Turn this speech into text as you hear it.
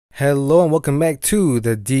Hello and welcome back to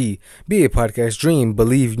the DBA Podcast. Dream,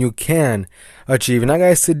 believe you can achieve. Now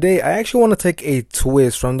guys, today I actually want to take a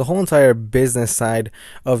twist from the whole entire business side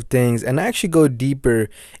of things and actually go deeper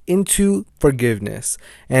into forgiveness.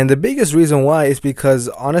 And the biggest reason why is because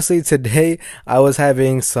honestly today I was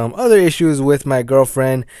having some other issues with my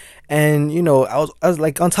girlfriend. And I was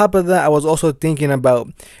like, on top of that, I was also thinking about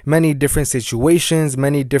many different situations,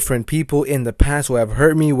 many different people in the past who have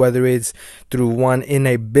hurt me, whether it's through one in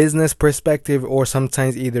a business perspective or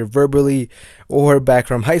sometimes either verbally or back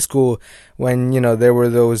from high school when, there were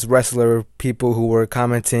those wrestler people who were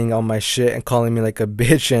commenting on my shit and calling me like a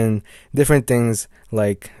bitch and different things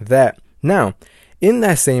like that. Now, in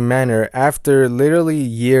that same manner, after literally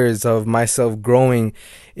years of myself growing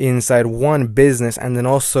inside one business and then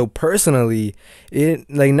also personally, it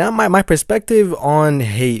like now my perspective on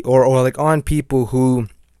hate or like on people who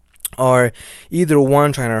are either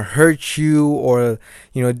one trying to hurt you or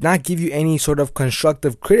not give you any sort of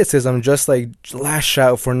constructive criticism, just like lash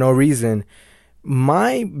out for no reason.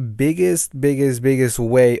 My biggest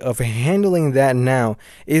way of handling that now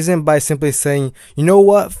isn't by simply saying, you know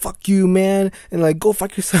what, fuck you, man, and like go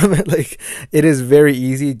fuck yourself. Like, it is very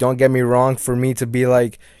easy, don't get me wrong, for me to be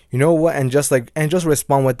like, you know what, and just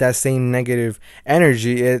respond with that same negative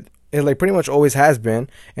energy. It like pretty much always has been,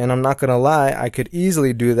 and I'm not gonna lie, I could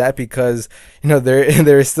easily do that because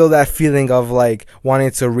there is still that feeling of like wanting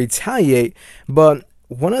to retaliate. But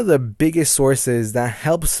one of the biggest sources that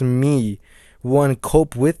helps me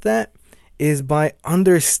cope with that is by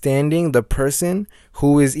understanding the person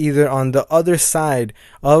who is either on the other side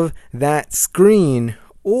of that screen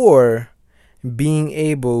or being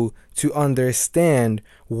able to understand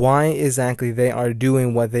why exactly they are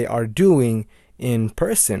doing what they are doing in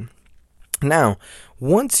person. Now,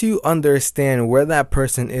 once you understand where that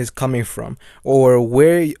person is coming from or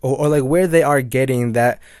where they are getting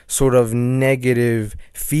that sort of negative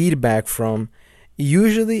feedback from,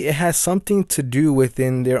 usually it has something to do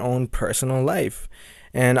within their own personal life.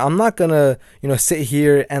 And I'm not gonna, sit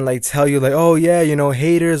here and like tell you like, oh yeah,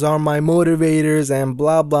 haters are my motivators and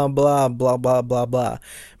blah, blah, blah, blah, blah, blah, blah.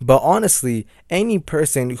 But honestly, any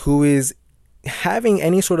person who is having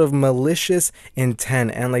any sort of malicious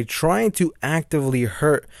intent and like trying to actively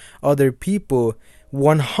hurt other people,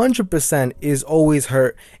 100% is always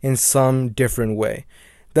hurt in some different way.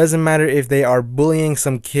 Doesn't matter if they are bullying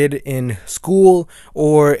some kid in school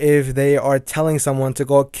or if they are telling someone to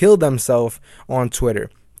go kill themselves on Twitter.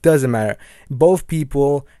 Doesn't matter. Both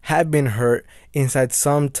people have been hurt inside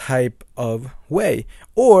some type of way.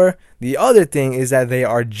 Or the other thing is that they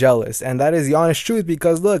are jealous. And that is the honest truth,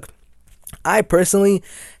 because look, I personally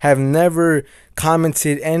have never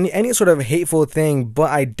commented any sort of hateful thing, but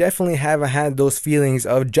I definitely haven't had those feelings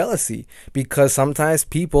of jealousy because sometimes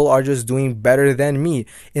people are just doing better than me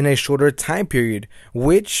in a shorter time period,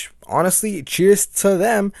 which honestly, cheers to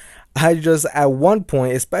them. I just at one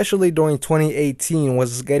point, especially during 2018,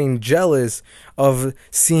 was getting jealous of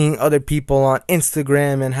seeing other people on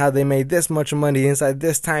Instagram and how they made this much money inside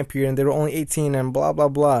this time period and they were only 18 and blah blah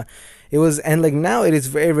blah. Now it is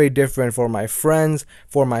very, very different for my friends,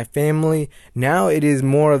 for my family. Now it is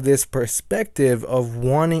more of this perspective of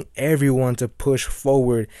wanting everyone to push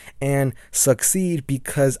forward and succeed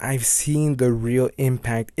because I've seen the real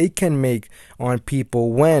impact it can make on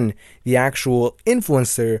people when the actual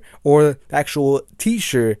influencer or the actual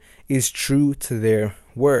teacher is true to their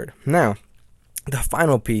word. Now, the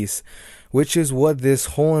final piece, which is what this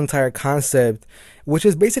whole entire concept, which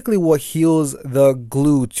is basically what heals the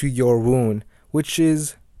glue to your wound, which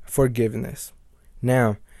is forgiveness.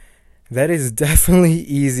 Now, that is definitely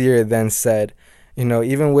easier than said.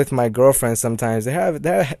 Even with my girlfriend, sometimes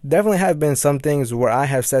there definitely have been some things where I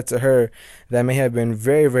have said to her that may have been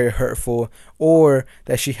very, very hurtful, or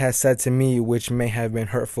that she has said to me which may have been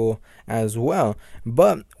hurtful as well.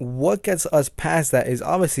 But what gets us past that is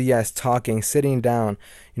obviously, yes, talking, sitting down,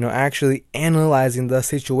 actually analyzing the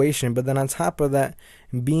situation, but then on top of that,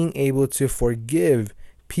 being able to forgive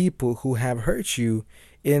people who have hurt you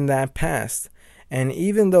in that past. And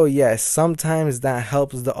even though, yes, sometimes that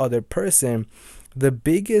helps the other person, the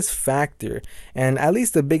biggest factor, and at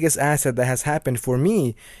least the biggest asset that has happened for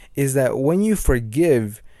me, is that when you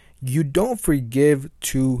forgive, you don't forgive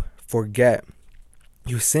to forget.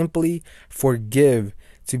 You simply forgive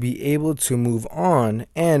to be able to move on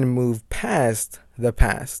and move past the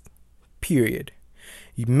past. Period.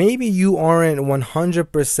 Maybe you aren't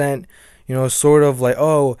 100%, sort of like,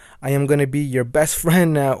 oh, I am going to be your best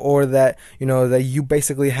friend now, or that, that you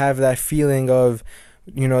basically have that feeling of,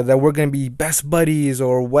 that we're going to be best buddies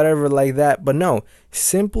or whatever like that. But no,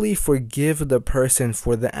 simply forgive the person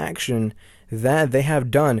for the action that they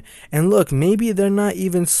have done. And look, maybe they're not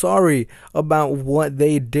even sorry about what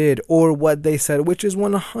they did or what they said, which is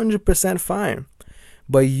 100% fine.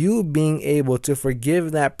 But you being able to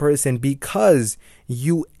forgive that person because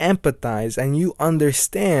you empathize and you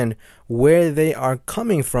understand where they are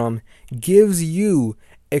coming from gives you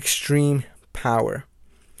extreme power.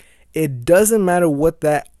 It doesn't matter what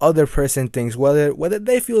that other person thinks, whether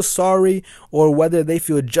they feel sorry or whether they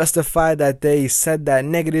feel justified that they said that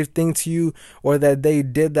negative thing to you or that they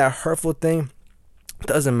did that hurtful thing.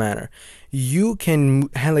 Doesn't matter. You can,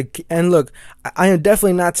 and look, I am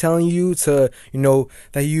definitely not telling you to,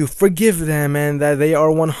 that you forgive them and that they are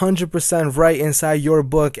 100% right inside your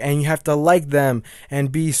book and you have to like them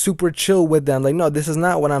and be super chill with them. Like, no, this is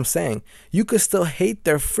not what I'm saying. You could still hate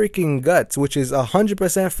their freaking guts, which is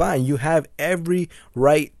 100% fine. You have every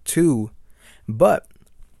right to. But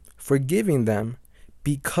forgiving them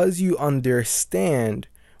because you understand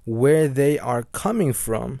where they are coming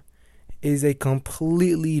from is a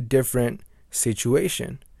completely different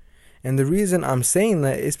situation. And the reason I'm saying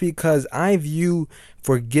that is because I view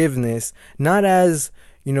forgiveness not as,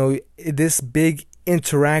 this big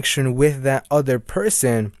interaction with that other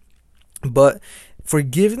person, but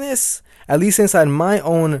forgiveness, at least inside my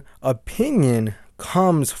own opinion,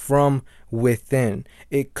 comes from within.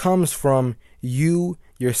 It comes from you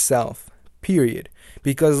yourself, period.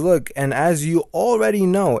 Because look, and as you already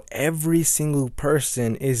know, every single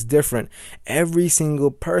person is different. Every single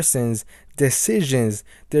person's decisions,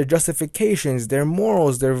 their justifications, their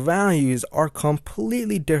morals, their values are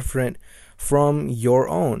completely different from your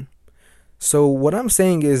own. So what I'm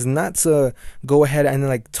saying is not to go ahead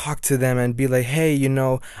and talk to them and be like,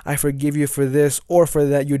 hey, I forgive you for this or for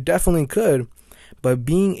that. You definitely could. But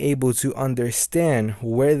being able to understand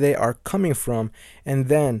where they are coming from and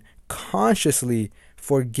then consciously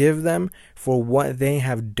forgive them for what they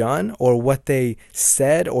have done or what they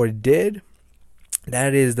said or did,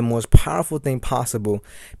 that is the most powerful thing possible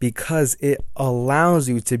because it allows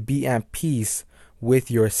you to be at peace with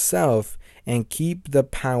yourself and keep the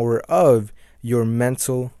power of your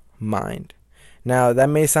mental mind. Now, that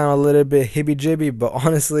may sound a little bit hibby-jibby, but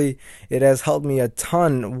honestly, it has helped me a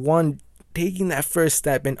ton. One, taking that first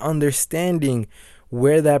step in understanding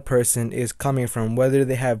where that person is coming from, whether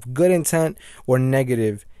they have good intent or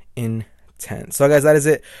negative intent. So guys, that is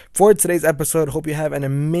it for today's episode. Hope you have an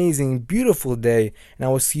amazing, beautiful day, and I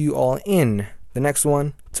will see you all in the next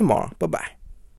one tomorrow. Bye-bye.